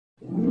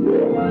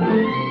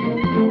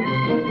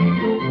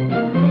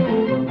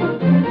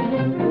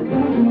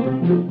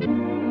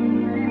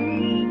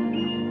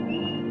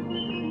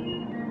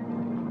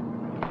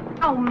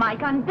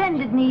on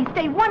bended knees,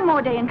 stay one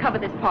more day and cover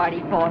this party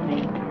for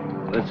me.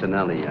 Listen,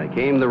 Ellie, I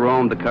came to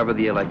Rome to cover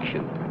the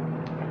election.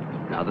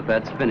 Now that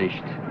that's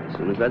finished, as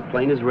soon as that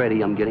plane is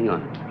ready, I'm getting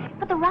on it.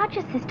 But the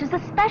Rogers sisters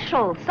are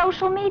special,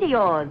 social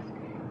meteors.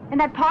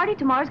 And that party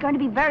tomorrow is going to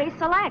be very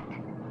select.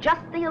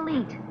 Just the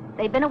elite.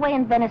 They've been away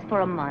in Venice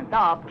for a month.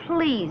 Oh,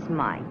 please,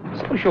 Mike.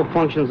 Social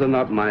functions are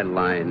not my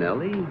line,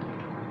 Ellie.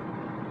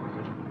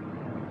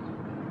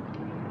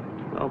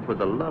 Oh, for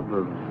the love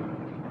of...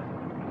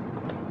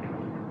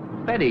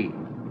 Betty.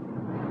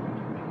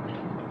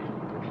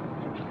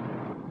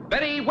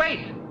 Betty, wait!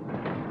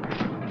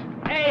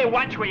 Hey,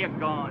 watch where you're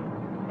going.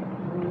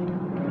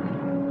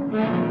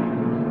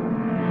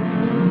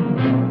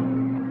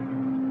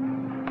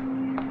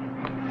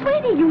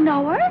 Sweetie, you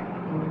know her?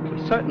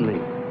 Certainly.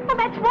 Well,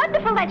 that's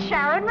wonderful. That's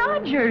Sharon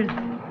Rogers.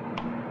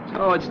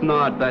 Oh, it's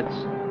not. That's...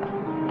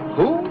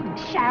 Who?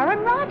 Sharon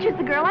Rogers,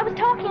 the girl I was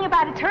talking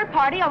about. It's her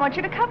party. I want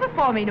you to cover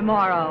for me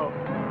tomorrow.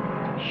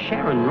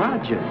 Sharon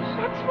Rogers.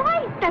 That's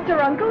right. That's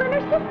her uncle and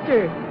her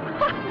sister.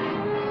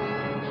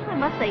 I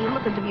must say, you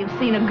look as if you've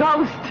seen a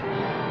ghost.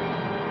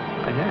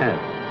 I have.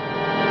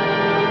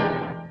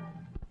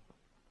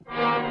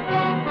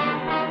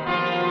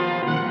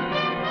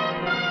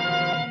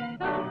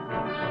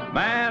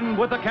 Man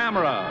with a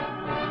Camera,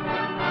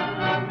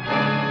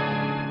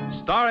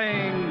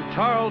 starring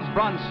Charles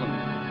Bronson.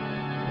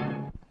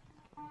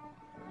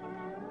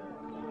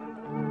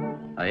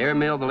 I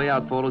airmailed the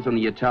layout photos on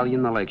the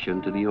Italian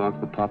election to New York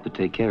for Pop to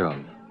take care of.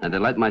 And I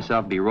let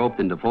myself be roped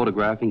into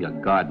photographing a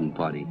garden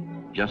party,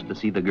 just to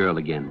see the girl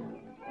again.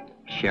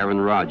 Sharon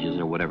Rogers,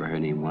 or whatever her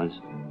name was.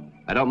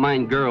 I don't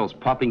mind girls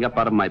popping up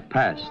out of my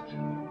past,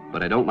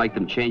 but I don't like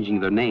them changing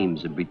their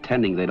names and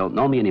pretending they don't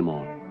know me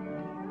anymore.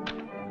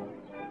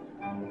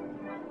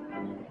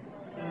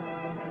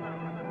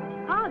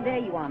 Oh, there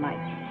you are, Mike.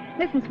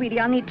 Listen, sweetie,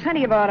 I'll need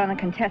plenty of art on the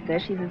Contessa.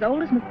 She's as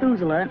old as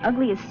Methuselah and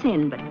ugly as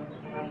sin, but...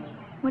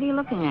 What are you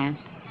looking at?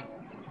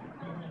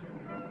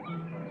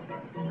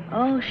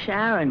 Oh,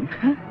 Sharon.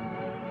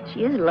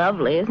 She is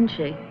lovely, isn't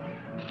she?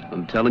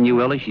 I'm telling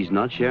you, Ellie, she's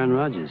not Sharon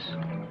Rogers.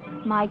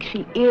 Mike,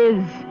 she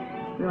is.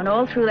 We went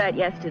all through that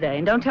yesterday.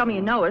 And don't tell me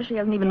you know her. She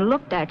hasn't even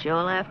looked at you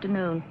all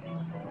afternoon.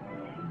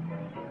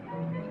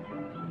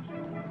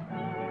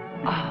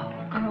 Oh,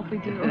 I hope we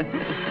do. I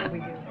hope we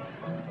do.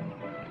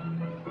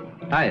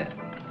 Hiya.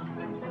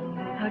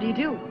 How do you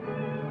do?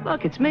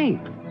 Look, it's me.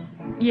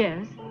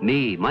 Yes.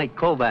 Me, Mike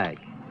Kovac.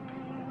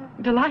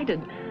 Delighted.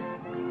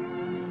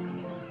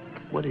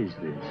 What is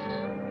this?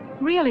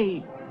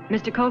 Really?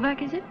 Mr.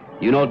 Kovac, is it?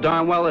 You know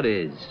darn well it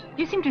is.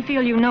 You seem to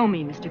feel you know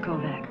me, Mr.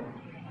 Kovac.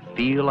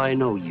 Feel I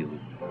know you.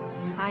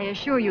 I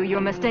assure you, you're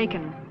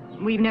mistaken.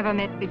 We've never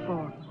met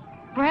before.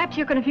 Perhaps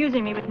you're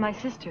confusing me with my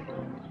sister.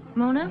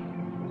 Mona?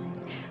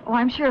 Oh,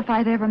 I'm sure if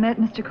I'd ever met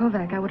Mr.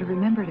 Kovac, I would have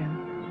remembered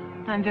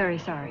him. I'm very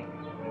sorry.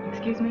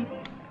 Excuse me?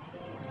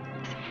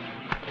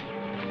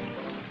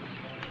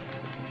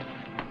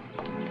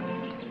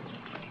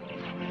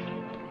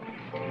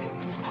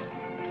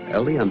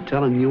 Ellie, I'm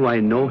telling you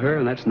I know her,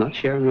 and that's not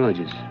Sharon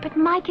Rogers. But,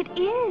 Mike, it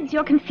is.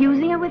 You're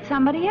confusing her with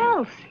somebody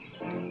else.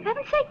 For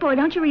heaven's sake, boy,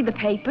 don't you read the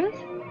papers?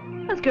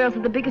 Those girls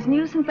are the biggest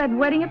news since that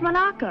wedding at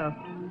Monaco.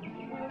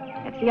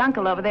 That's the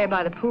uncle over there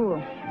by the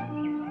pool.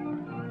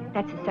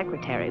 That's his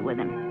secretary with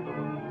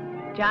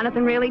him.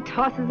 Jonathan really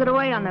tosses it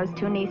away on those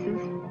two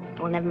nieces.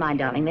 Well, never mind,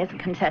 darling. There's the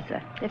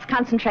Contessa. Let's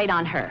concentrate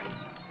on her.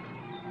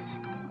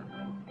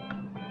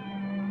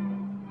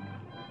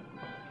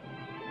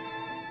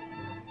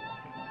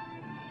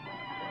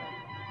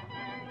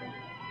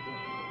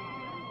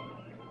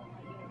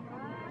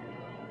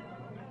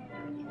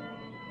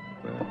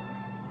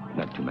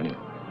 Not too many.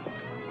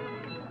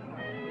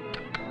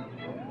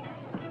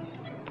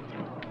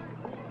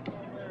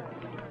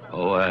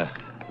 Oh,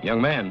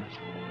 young man.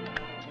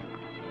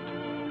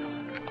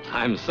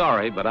 I'm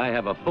sorry, but I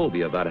have a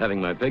phobia about having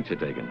my picture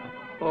taken.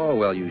 Oh,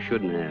 well, you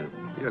shouldn't have.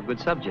 You're a good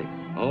subject.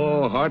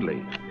 Oh,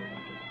 hardly.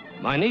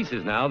 My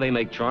nieces now, they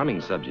make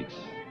charming subjects.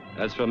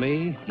 As for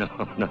me, no,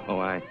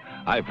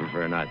 I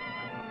prefer not.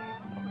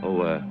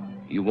 Oh,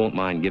 you won't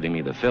mind giving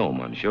me the film,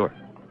 I'm sure.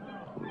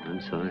 Oh,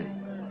 I'm sorry.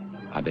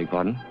 I beg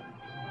pardon?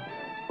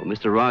 Well,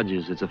 Mr.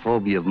 Rogers, it's a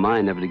phobia of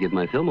mine never to give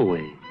my film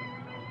away.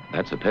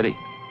 That's a pity.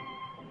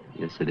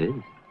 Yes, it is.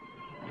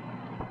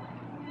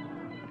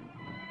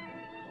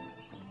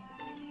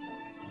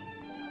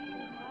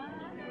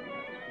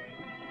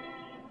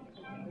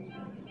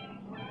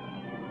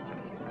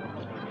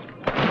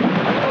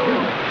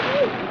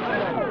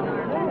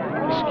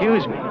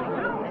 Excuse me.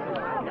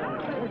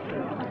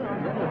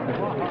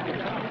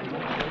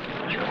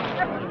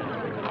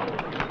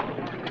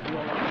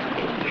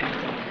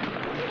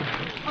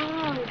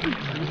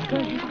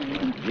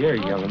 Dear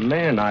young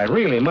man, I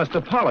really must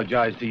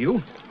apologize to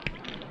you.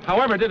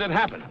 However did it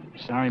happen?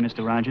 Sorry,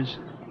 Mr. Rogers.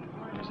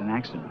 It was an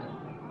accident.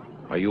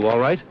 Are you all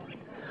right?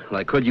 Well,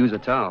 I could use a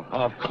towel.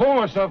 Of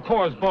course,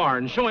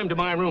 Barnes. Show him to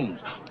my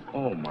rooms.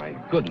 Oh, my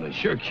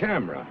goodness, your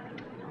camera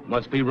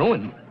must be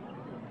ruined.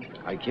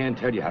 I can't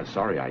tell you how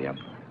sorry I am.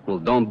 Well,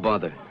 don't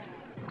bother.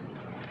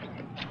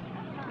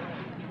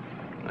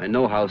 I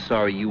know how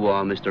sorry you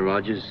are, Mr.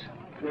 Rogers.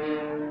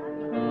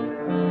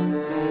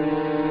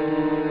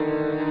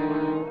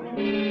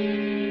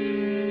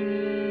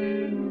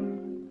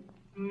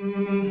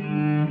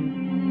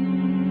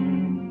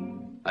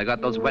 I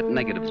got those wet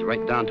negatives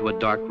right down to a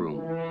dark room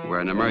where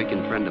an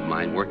American friend of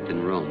mine worked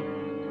in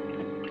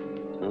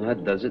Rome. Well,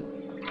 that does it.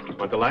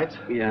 Want the lights?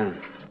 Yeah.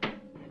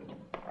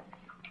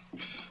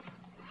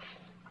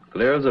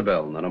 Clear as a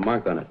bell, not a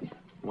mark on it.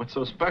 What's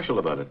so special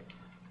about it?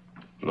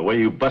 And the way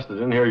you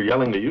busted in here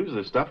yelling to use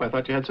this stuff, I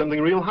thought you had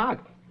something real hot.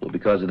 Well,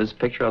 because of this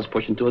picture, I was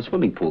pushed into a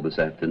swimming pool this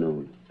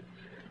afternoon.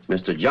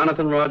 Mr.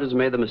 Jonathan Rogers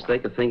made the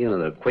mistake of thinking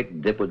that a quick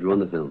dip would ruin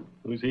the film.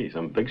 Who's he?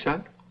 Some big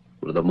shot?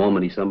 Well, at the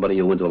moment, he's somebody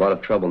who went to a lot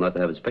of trouble not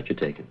to have his picture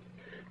taken.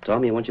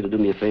 Tommy, I want you to do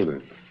me a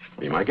favor.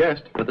 Be my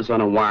guest. Put this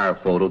on a wire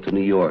photo to New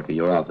York at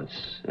your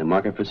office and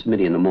mark it for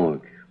Smitty in the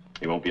morgue.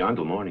 He won't be on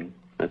till morning.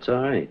 That's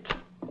all right.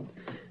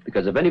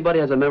 Because if anybody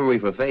has a memory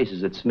for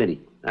faces, it's Smitty.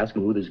 Ask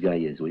him who this guy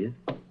is, will you?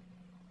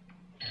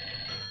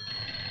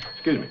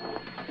 Excuse me.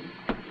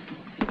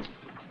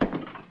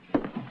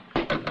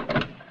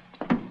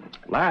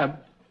 Lab?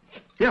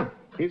 Yeah,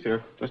 he's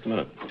here. Just a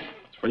minute.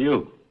 It's for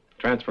you.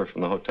 Transfer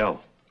from the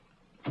hotel.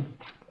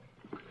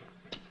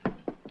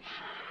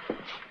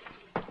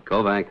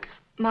 Kovac.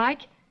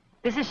 Mike,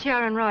 this is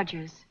Sharon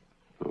Rogers.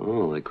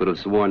 Oh, I could have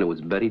sworn it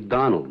was Betty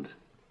Donald,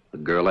 the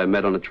girl I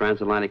met on a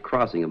transatlantic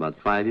crossing about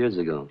 5 years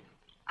ago.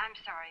 I'm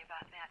sorry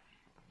about that.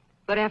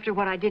 But after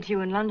what I did to you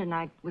in London,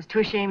 I was too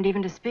ashamed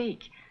even to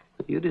speak.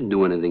 You didn't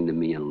do anything to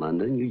me in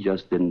London. You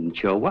just didn't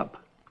show up.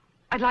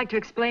 I'd like to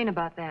explain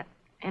about that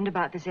and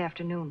about this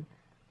afternoon.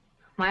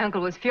 My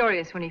uncle was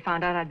furious when he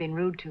found out I'd been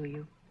rude to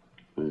you.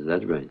 Is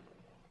that right?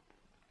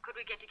 Could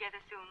we get together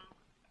soon?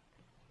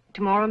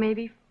 Tomorrow,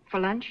 maybe, for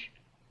lunch?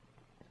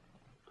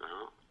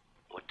 Oh,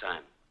 what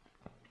time?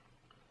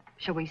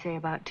 Shall we say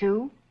about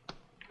 2?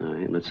 All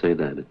right, let's say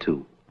that at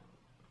 2.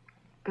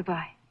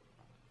 Goodbye.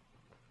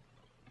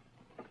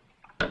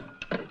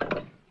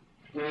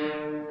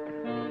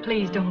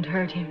 Please don't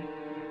hurt him.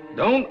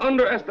 Don't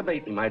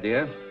underestimate me, my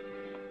dear.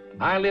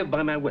 I live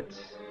by my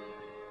wits.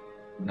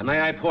 And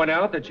may I point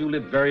out that you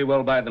live very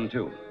well by them,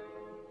 too.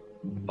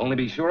 Only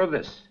be sure of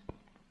this.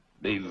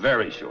 Be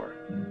very sure.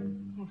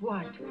 Of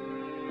what?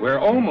 We're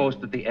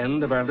almost at the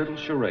end of our little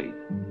charade.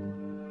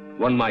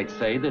 One might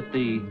say that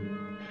the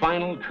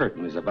final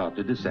curtain is about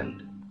to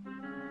descend.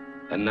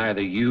 And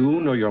neither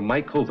you nor your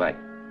Mike Kovac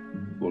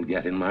will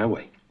get in my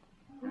way.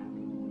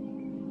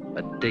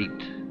 A date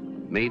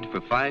made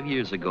for 5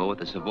 years ago at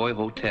the Savoy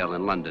Hotel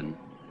in London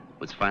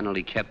was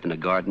finally kept in a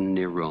garden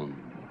near Rome.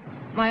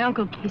 My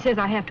uncle, he says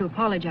I have to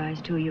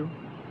apologize to you.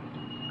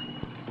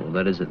 Well,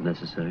 that isn't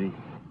necessary.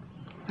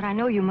 But I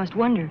know you must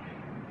wonder,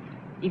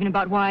 even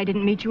about why I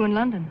didn't meet you in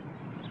London.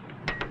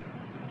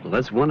 Well,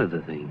 that's one of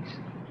the things.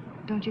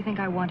 Don't you think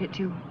I wanted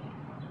to?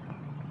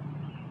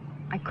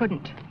 I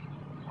couldn't.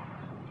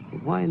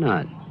 Why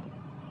not?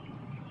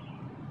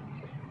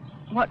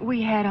 What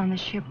we had on the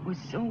ship was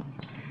so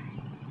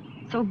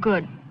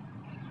good.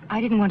 I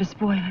didn't want to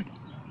spoil it.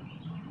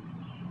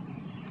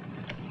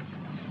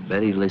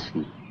 Betty,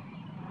 listen.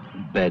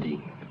 Betty.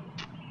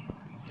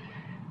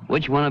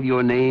 Which one of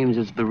your names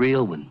is the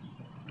real one?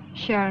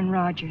 Sharon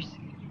Rogers.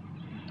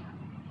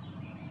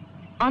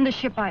 On the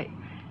ship, I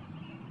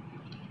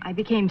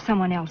became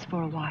someone else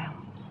for a while.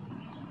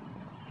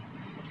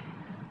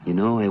 You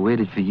know, I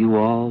waited for you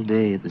all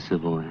day at the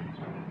Savoy.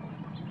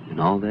 And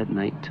all that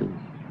night, too.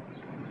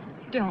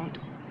 Don't.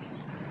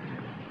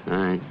 All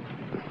right.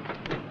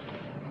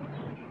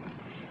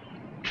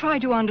 Try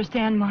to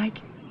understand, Mike.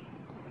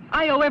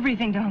 I owe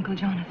everything to Uncle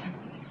Jonathan.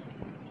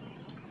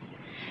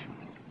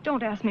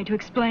 Don't ask me to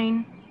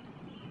explain.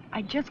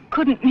 I just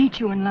couldn't meet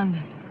you in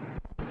London.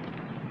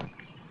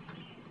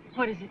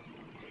 What is it?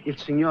 Il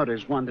signore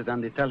is wanted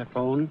on the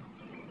telephone.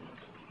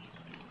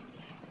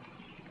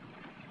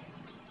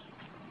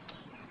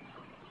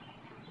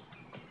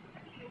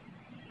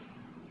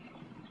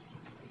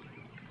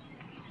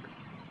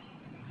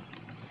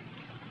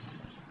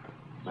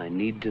 I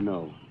need to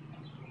know.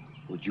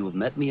 Would you have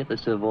met me at the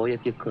Savoy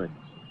if you could?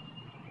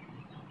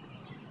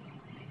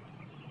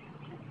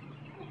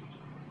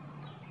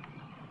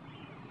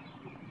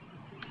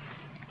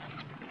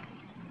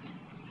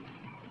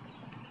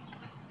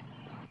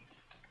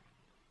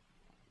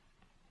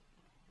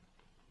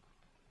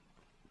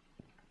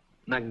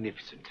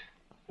 Magnificent.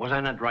 Was I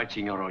not right,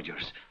 Signor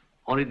Rogers?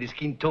 Only the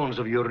skin tones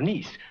of your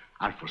niece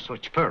are for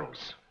such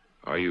pearls.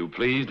 Are you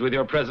pleased with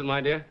your present,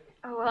 my dear?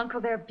 Oh, Uncle,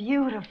 they're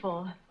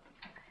beautiful.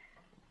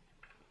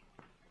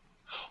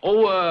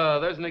 Oh,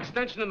 there's an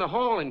extension in the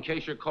hall in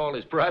case your call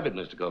is private,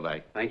 Mr.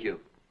 Kovac. Thank you.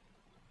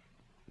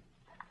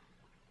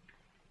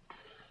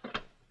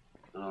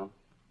 Hello?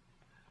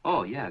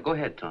 Oh, yeah, go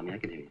ahead, Tommy. I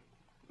can hear you.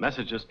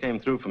 Message just came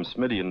through from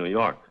Smitty in New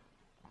York.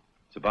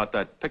 It's about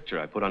that picture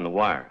I put on the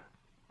wire.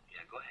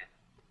 Yeah, go ahead.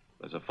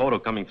 There's a photo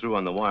coming through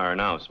on the wire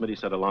now. Smitty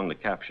said along the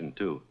caption,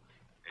 too.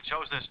 It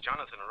shows this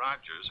Jonathan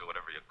Rogers, or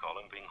whatever you call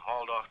him, being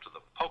hauled off to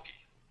the pokey.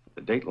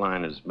 The date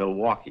line is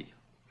Milwaukee,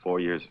 4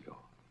 years ago.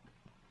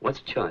 What's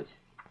the charge?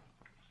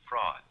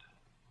 Fraud.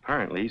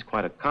 Apparently, he's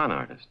quite a con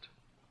artist.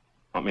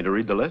 Want me to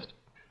read the list?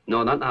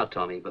 No, not now,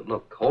 Tommy. But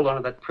look, hold on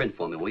to that print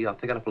for me, will you? I'll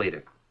pick it up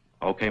later.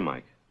 Okay,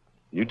 Mike.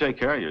 You take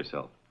care of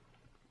yourself.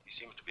 He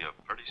seems to be a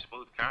pretty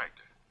smooth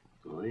character.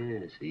 Oh,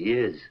 yes, he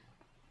is.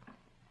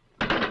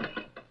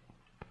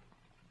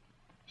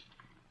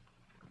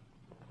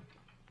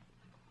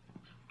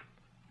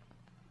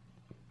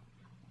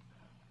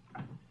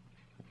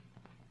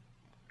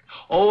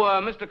 Oh,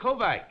 Mr.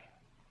 Kovac,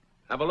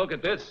 have a look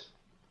at this.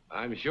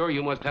 I'm sure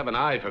you must have an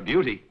eye for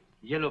beauty.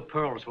 Yellow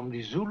pearls from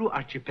the Zulu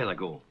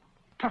archipelago.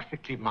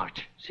 Perfectly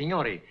matched.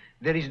 Signore,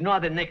 there is no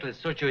other necklace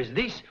such as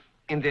this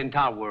in the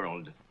entire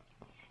world.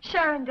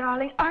 Sharon,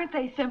 darling, aren't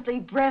they simply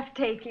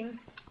breathtaking?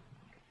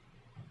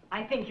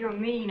 I think you're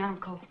mean,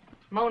 Uncle.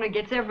 Mona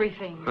gets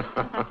everything.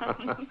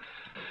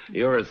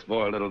 You're a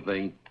spoiled little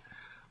thing.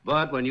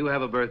 But when you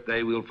have a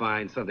birthday, we'll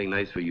find something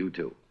nice for you,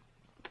 too.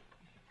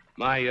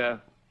 My,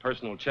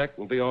 personal check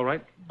will be all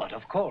right? But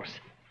of course.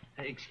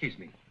 Excuse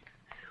me.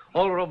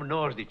 All Rome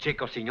knows the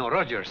check of Senor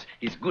Rogers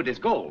is good as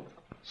gold.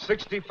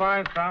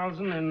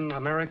 65,000 in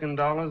American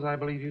dollars, I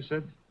believe you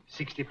said?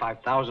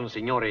 65,000,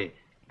 Signore.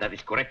 That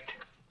is correct.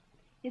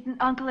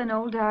 Isn't Uncle an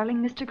old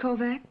darling, Mr.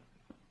 Kovac?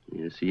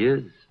 Yes, he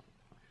is.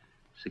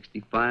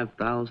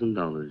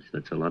 $65,000.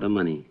 That's a lot of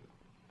money.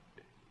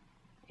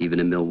 Even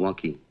in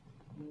Milwaukee.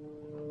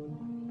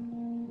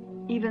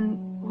 Even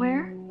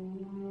where?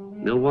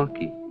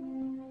 Milwaukee.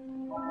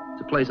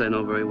 It's a place I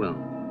know very well.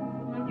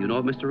 You know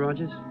of Mr.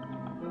 Rogers?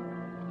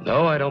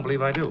 No, I don't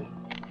believe I do.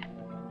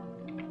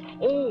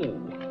 Oh!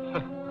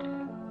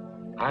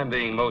 I'm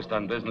being most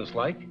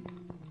unbusinesslike.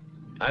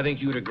 I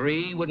think you'd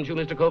agree, wouldn't you,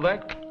 Mr.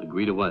 Kovac?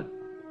 Agree to what?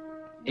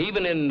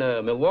 Even in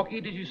Milwaukee,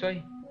 did you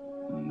say?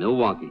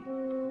 Milwaukee.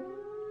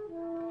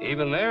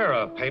 Even there,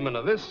 a payment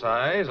of this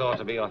size ought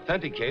to be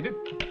authenticated.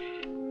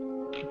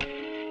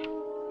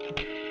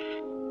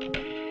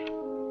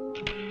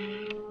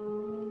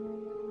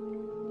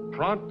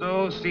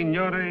 Pronto,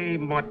 Signore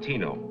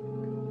Martino.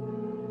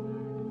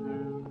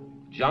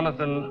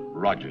 Jonathan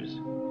Rogers.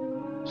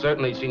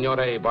 Certainly,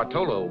 Signore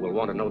Bartolo will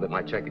want to know that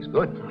my check is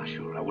good. Ah,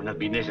 sure. That would not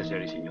be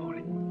necessary,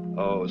 Signore.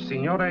 Oh,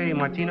 Signore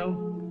Martino?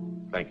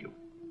 Thank you.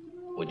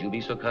 Would you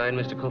be so kind,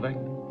 Mr. Kovac?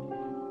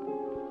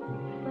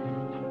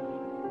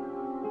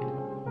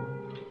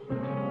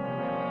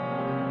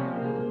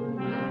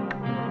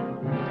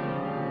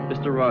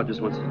 Mr.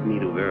 Rogers wants me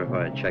to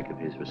verify a check of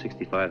his for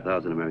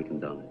 65,000 American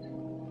dollars.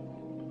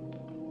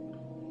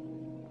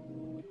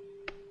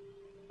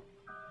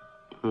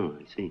 Oh,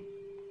 I see.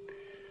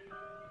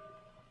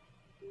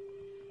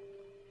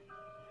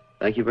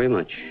 Thank you very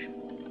much.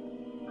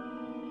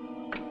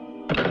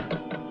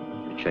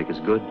 Your check is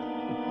good.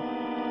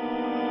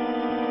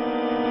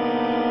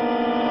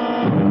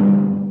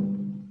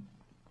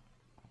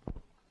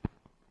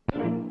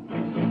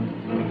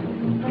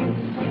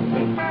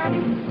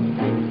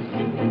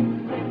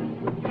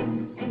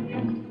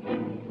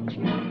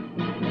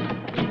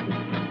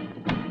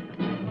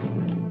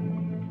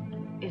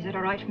 Is it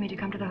all right for me to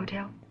come to the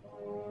hotel?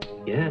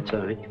 Yeah, it's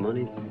all right. Come on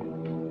in.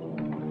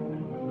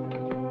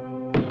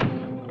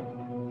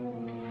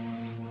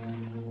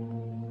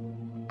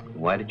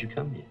 Why did you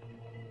come here?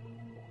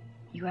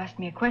 You asked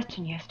me a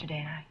question yesterday,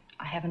 and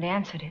I haven't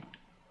answered it.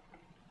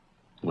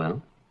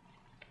 Well?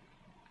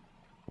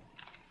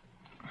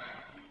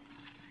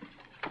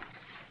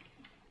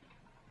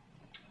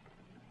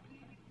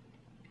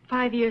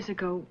 "5 years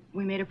ago,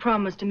 we made a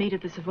promise to meet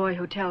at the Savoy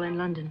Hotel in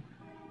London.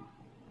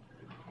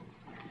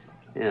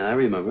 Yeah, I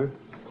remember.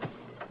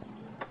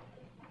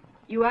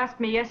 You asked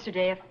me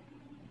yesterday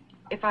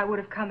if I would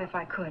have come if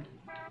I could.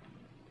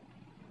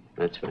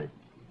 That's right.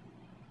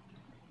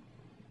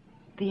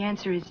 The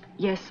answer is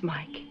yes,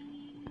 Mike.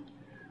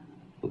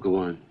 Well, go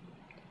on.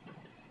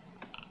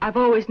 I've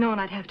always known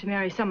I'd have to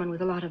marry someone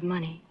with a lot of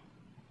money.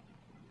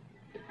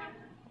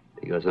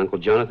 Because Uncle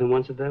Jonathan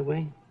wants it that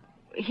way?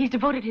 He's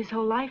devoted his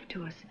whole life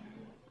to us.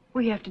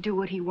 We have to do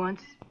what he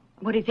wants,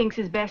 what he thinks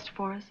is best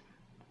for us.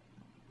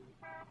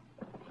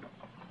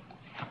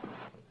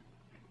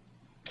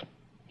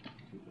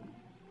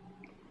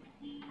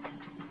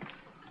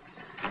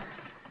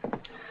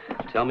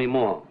 Tell me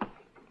more.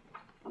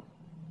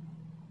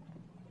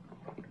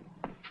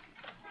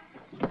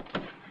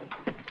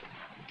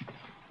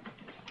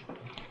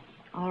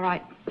 All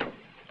right.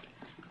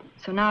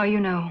 So now you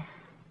know.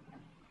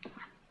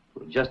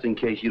 Well, just in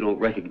case you don't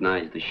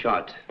recognize the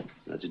shot,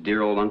 that's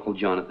dear old Uncle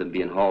Jonathan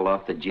being hauled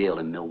off to jail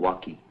in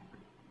Milwaukee.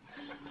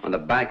 On the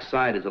back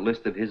side is a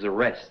list of his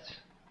arrests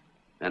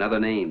and other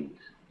names.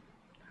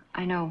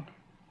 I know.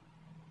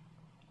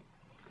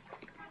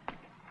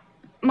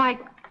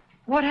 Mike,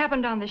 what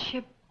happened on the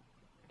ship,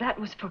 that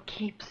was for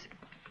keeps.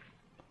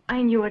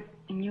 I knew it,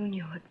 and you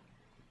knew it.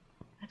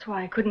 That's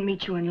why I couldn't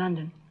meet you in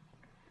London.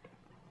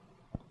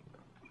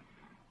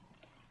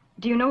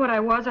 Do you know what I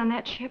was on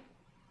that ship?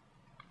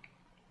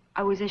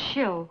 I was a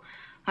shill.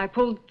 I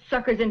pulled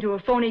suckers into a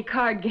phony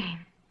card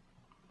game.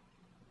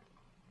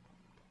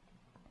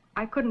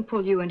 I couldn't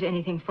pull you into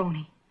anything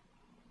phony.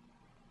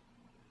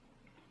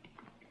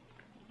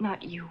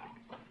 Not you.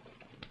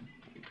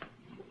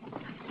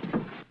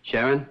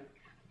 Sharon?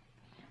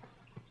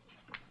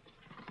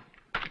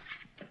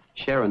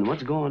 Sharon,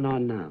 what's going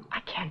on now? I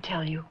can't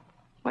tell you.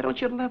 Why don't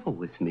you level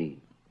with me?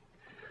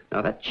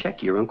 Now, that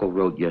check your uncle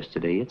wrote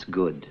yesterday, it's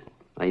good.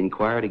 I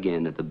inquired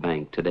again at the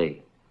bank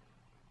today,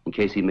 in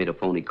case he made a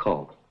phony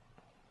call.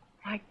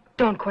 Mike,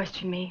 don't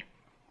question me.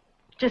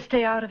 Just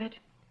stay out of it.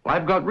 Well,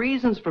 I've got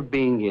reasons for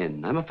being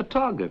in. I'm a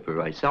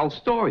photographer. I sell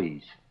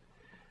stories.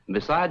 And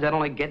besides, I don't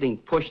like getting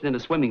pushed into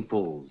swimming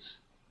pools.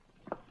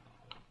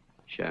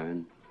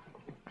 Sharon.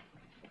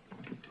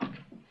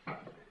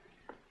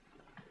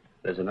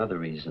 There's another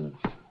reason.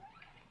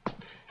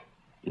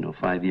 You know,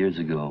 5 years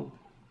ago,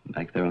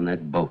 back there on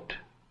that boat,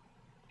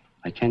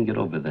 I can't get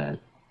over that.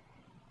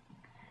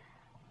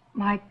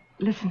 Mike,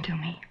 listen to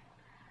me.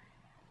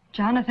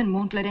 Jonathan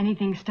won't let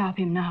anything stop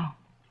him now.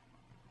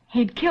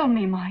 He'd kill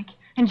me, Mike,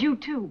 and you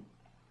too.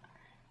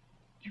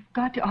 You've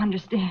got to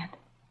understand.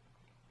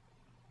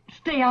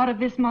 Stay out of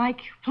this,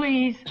 Mike,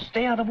 please.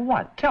 Stay out of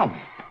what? Tell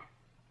me.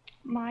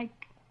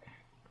 Mike,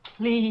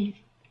 please.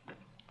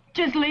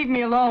 Just leave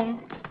me alone.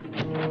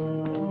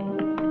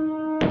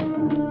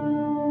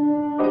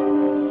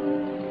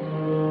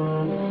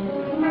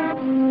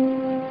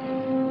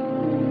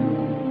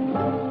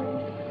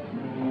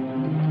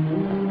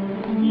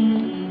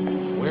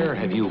 Where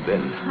have you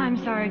been? I'm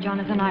sorry,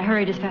 Jonathan. I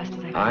hurried as fast as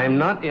I could. I'm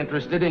not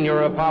interested in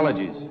your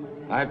apologies.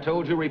 I've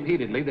told you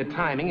repeatedly that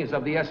timing is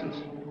of the essence.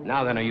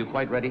 Now then, are you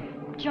quite ready?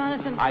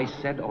 Jonathan. I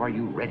said, are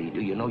you ready?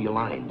 Do you know your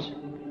lines?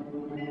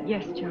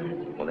 Yes,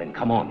 Jonathan. Well, then,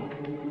 come on.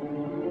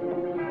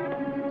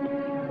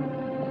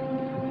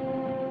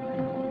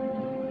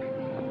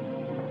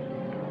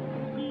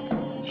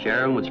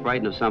 Sharon was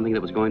frightened of something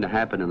that was going to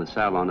happen in the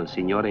salon of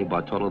Signore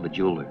Bartolo the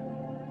jeweler.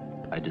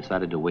 I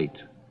decided to wait.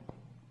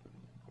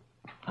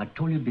 I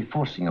told you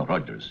before, Signor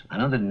Rogers,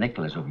 another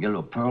necklace of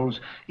yellow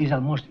pearls is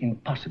almost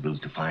impossible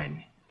to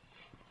find.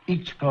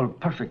 Each pearl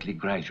perfectly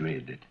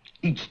graduated,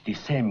 each the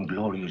same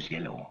glorious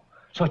yellow.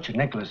 Such a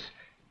necklace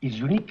is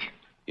unique.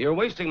 You're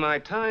wasting my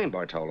time,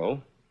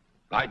 Bartolo.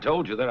 I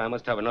told you that I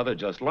must have another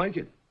just like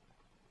it.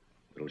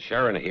 Little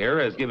Sharon here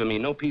has given me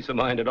no peace of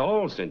mind at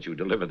all since you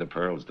delivered the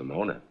pearls to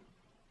Mona.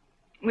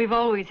 We've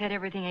always had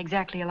everything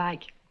exactly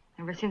alike,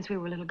 ever since we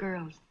were little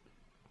girls.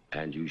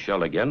 And you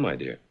shall again, my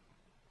dear.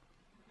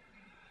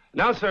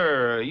 Now,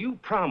 sir, you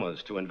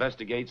promised to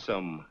investigate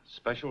some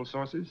special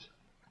sources?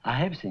 I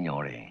have,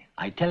 Signore.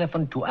 I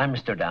telephoned to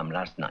Amsterdam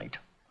last night.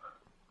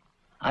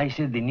 I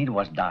said the need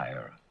was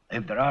dire.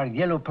 If there are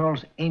yellow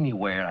pearls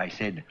anywhere, I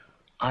said,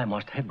 I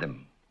must have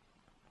them.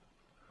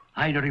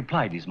 I had a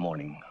reply this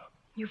morning.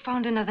 You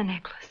found another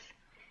necklace.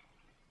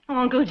 Oh,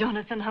 Uncle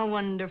Jonathan, how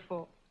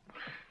wonderful.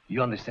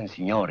 You understand,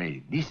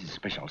 Signore, this is a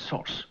special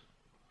source.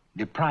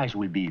 The price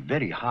will be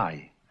very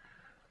high.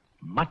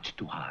 Much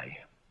too high.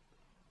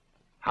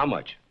 How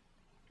much?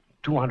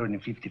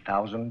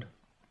 250,000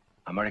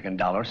 American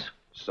dollars.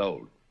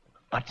 Sold.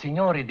 But,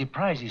 Signore, the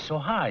price is so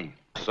high.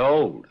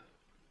 Sold.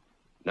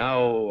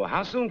 Now,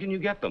 how soon can you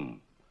get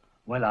them?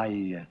 Well,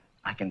 I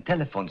can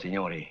telephone,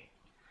 Signore.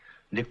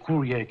 The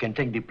courier can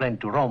take the plane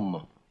to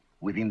Rome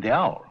within the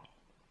hour.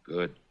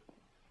 Good.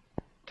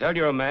 Tell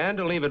your man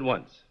to leave at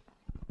once.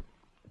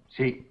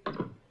 Sì.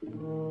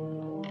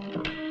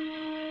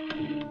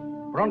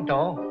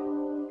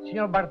 Pronto?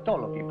 Signor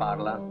Bartolo chi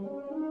parla?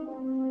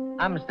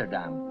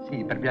 Amsterdam,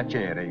 sì, per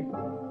piacere.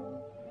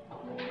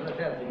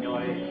 Buonasera,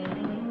 signori.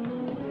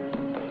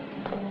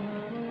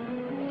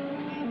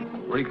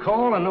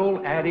 Recall an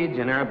old adage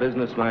in our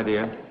business, my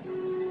dear.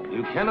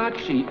 You cannot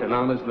cheat an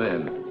honest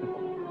man.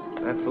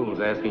 That fool's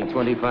asking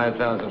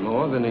 25,000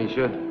 more than he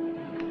should.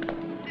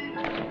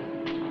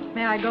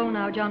 May I go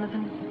now,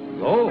 Jonathan?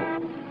 Go?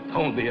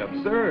 Don't be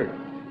absurd.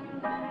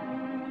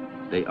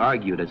 They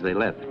argued as they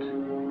left,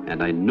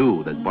 and I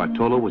knew that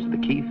Bartolo was the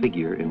key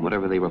figure in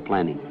whatever they were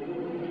planning.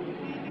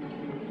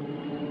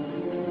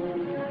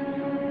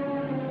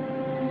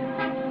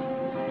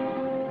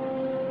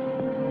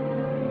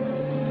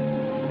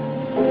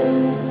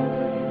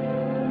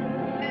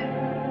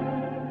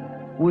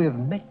 We have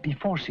met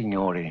before,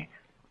 Signore.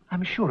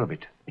 I'm sure of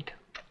it.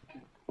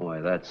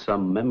 Why, that's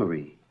some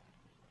memory.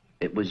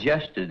 It was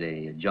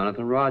yesterday at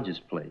Jonathan Rogers'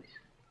 place.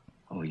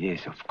 Oh,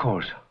 yes, of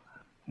course.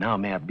 Now,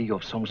 may I be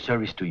of some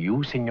service to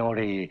you,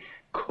 Signore?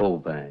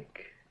 Kovac.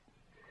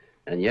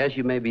 And yes,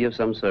 you may be of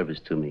some service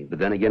to me, but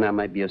then again, I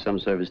might be of some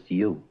service to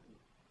you.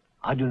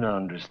 I do not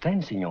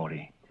understand,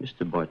 Signore.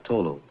 Mr.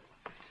 Bartolo,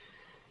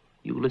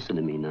 you listen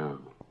to me now.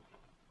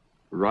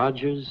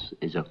 Rogers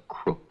is a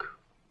crook.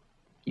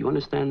 You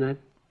understand that?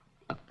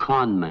 A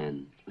con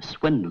man, a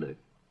swindler.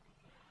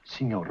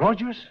 Signor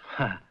Rogers?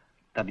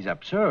 That is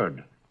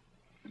absurd.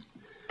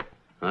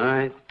 All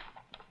right.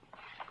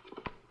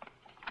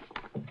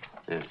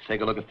 Here, take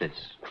a look at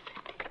this.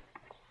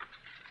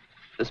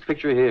 This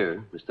picture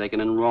here was taken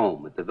in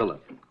Rome at the villa.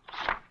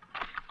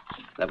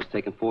 That was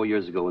taken 4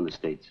 years ago in the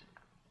States.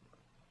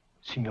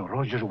 Signor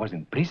Rogers was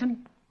in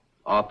prison?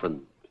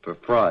 Often, for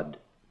fraud.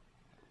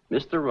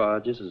 Mr.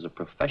 Rogers is a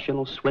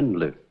professional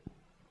swindler.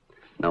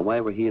 Now, why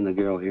were he and the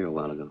girl here a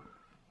while ago?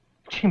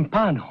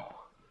 Cimpano.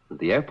 At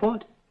the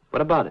airport?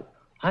 What about it?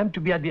 I'm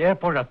to be at the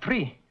airport at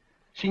 3.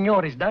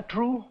 Senor, is that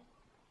true?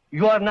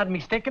 You are not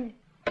mistaken?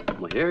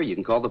 Well, here, you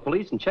can call the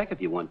police and check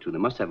if you want to. They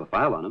must have a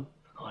file on him.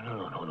 Oh,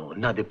 no,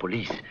 not the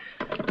police.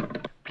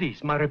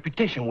 Please, my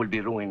reputation will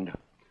be ruined.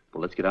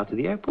 Well, let's get out to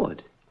the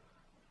airport.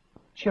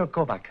 Senor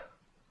Kovac,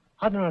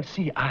 I do not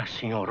see how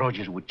Senor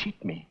Rogers would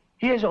cheat me.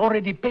 He has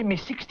already paid me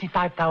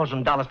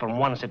 $65,000 for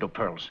one set of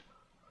pearls.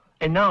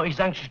 And now he's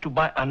anxious to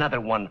buy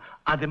another one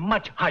at a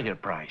much higher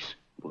price.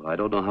 Well, I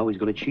don't know how he's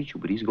going to cheat you,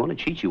 but he's going to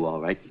cheat you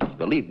all right.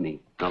 Believe me.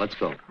 Now, let's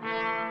go.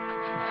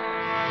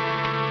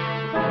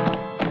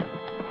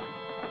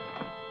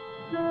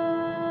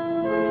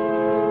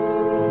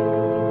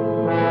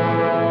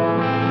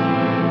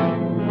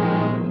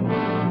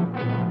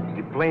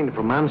 The plane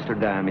from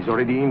Amsterdam is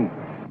already in.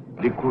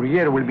 The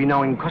courier will be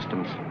now in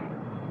customs.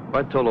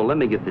 Bartolo, let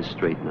me get this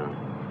straight now.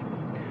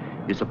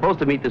 You're supposed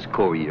to meet this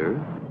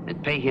courier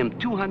and pay him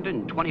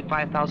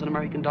 225,000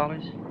 American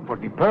dollars? For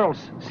the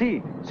pearls?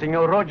 See,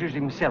 Senor Rogers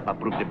himself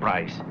approved the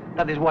price.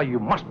 That is why you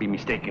must be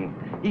mistaken.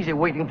 He's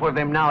waiting for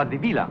them now at the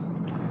villa.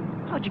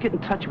 How'd you get in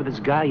touch with this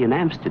guy in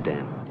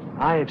Amsterdam?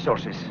 I have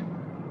sources.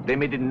 They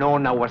made it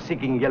known I was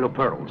seeking yellow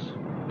pearls.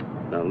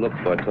 Now, look,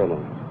 Bartolo.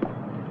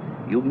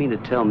 You mean to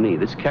tell me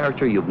this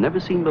character you've never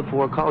seen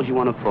before calls you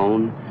on a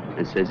phone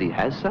and says he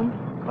has some?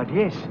 But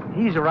yes,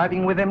 he's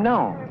arriving with them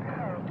now.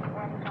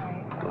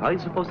 Well, how are you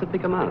supposed to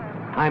pick him out?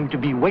 I'm to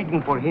be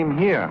waiting for him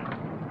here.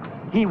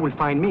 He will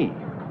find me.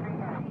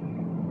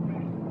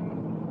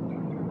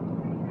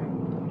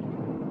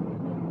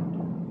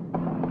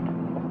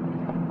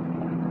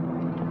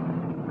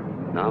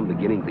 Now I'm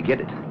beginning to get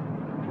it.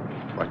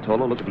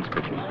 Bartolo, look at these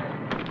pictures.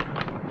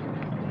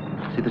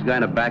 See this guy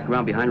in the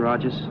background behind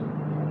Rogers?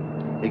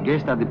 A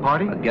guest at the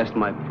party? A guest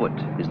my foot.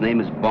 His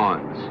name is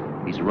Barnes.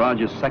 He's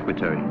Rogers'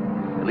 secretary.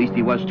 At least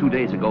he was 2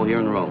 days ago here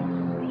in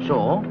Rome.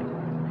 So?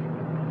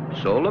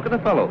 So look at the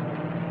fellow.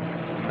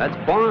 That's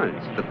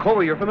Barnes, the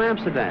courier from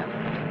Amsterdam.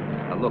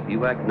 Now look,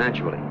 you act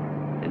naturally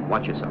and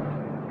watch yourself.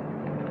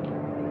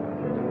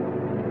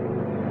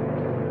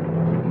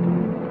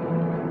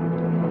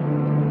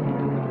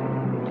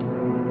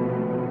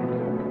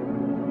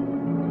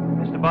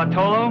 Mr.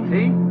 Bartolo?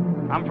 See?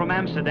 I'm from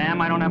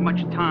Amsterdam. I don't have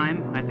much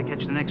time. I have to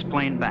catch the next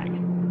plane back.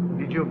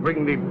 Did you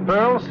bring the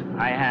pearls?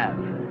 I have.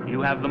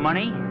 You have the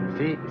money?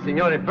 See,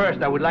 Signore,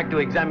 first I would like to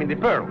examine the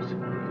pearls.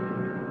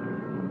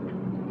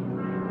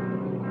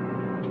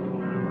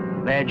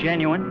 They're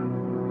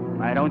genuine.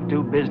 I don't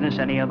do business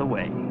any other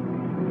way.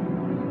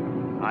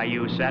 Are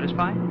you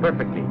satisfied?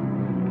 Perfectly.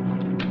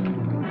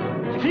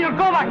 Signor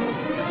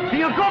Kovac!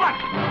 Signor Kovac!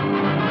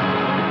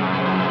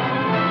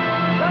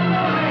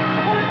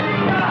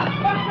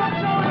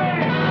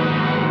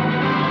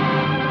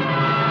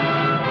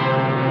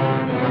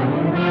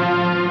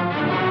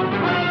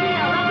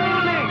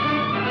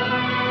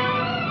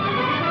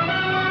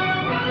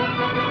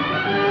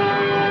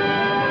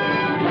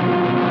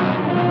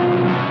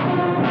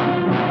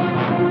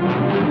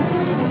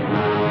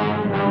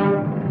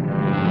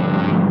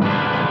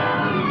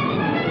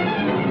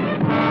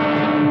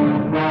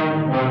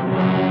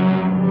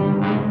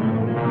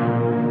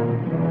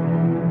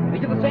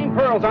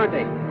 Aren't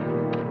they?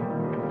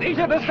 These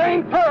are the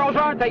same pearls,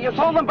 aren't they? You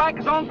sold them back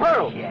as own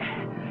pearls.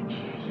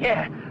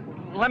 Yeah.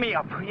 Let me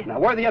up, will you? Now,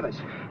 where are the others?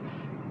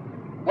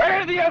 Where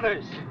are the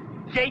others?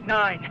 Gate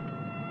 9.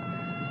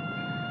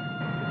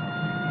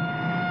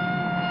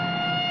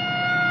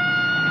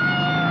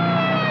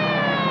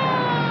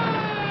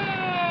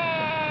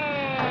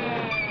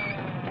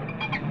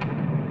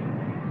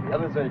 The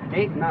others are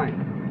gate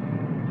 9.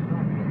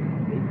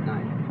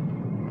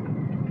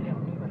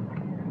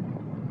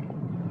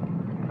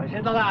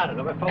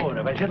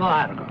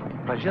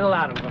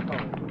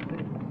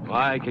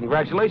 Why,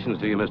 congratulations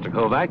to you, Mr.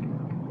 Kovac.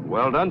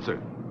 Well done, sir.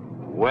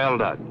 Well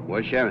done.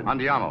 Where's Sharon?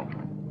 Andiamo.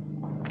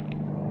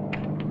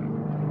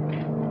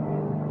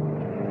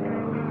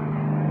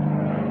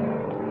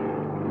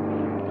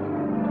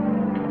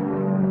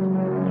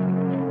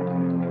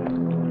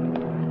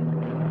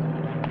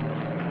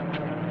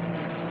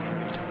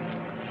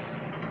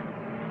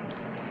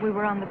 We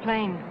were on the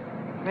plane,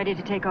 ready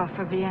to take off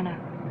for Vienna.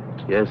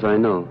 Yes, I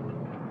know.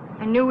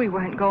 I knew we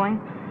weren't going.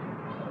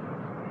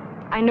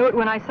 I knew it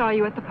when I saw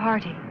you at the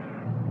party.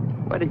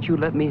 Why didn't you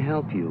let me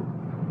help you?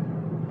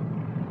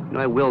 You know,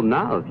 I will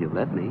now if you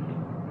let me.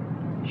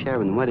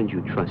 Sharon, why didn't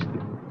you trust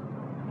me?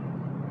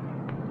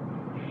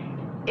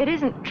 It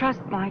isn't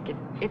trust, Mike.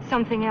 It's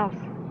something else.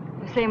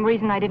 The same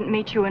reason I didn't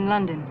meet you in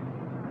London.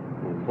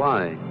 Well,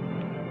 why?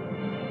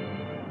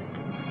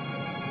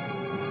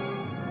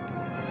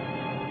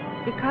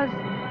 Because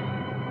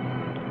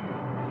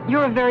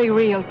you're a very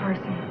real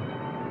person.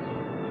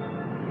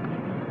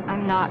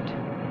 I'm not.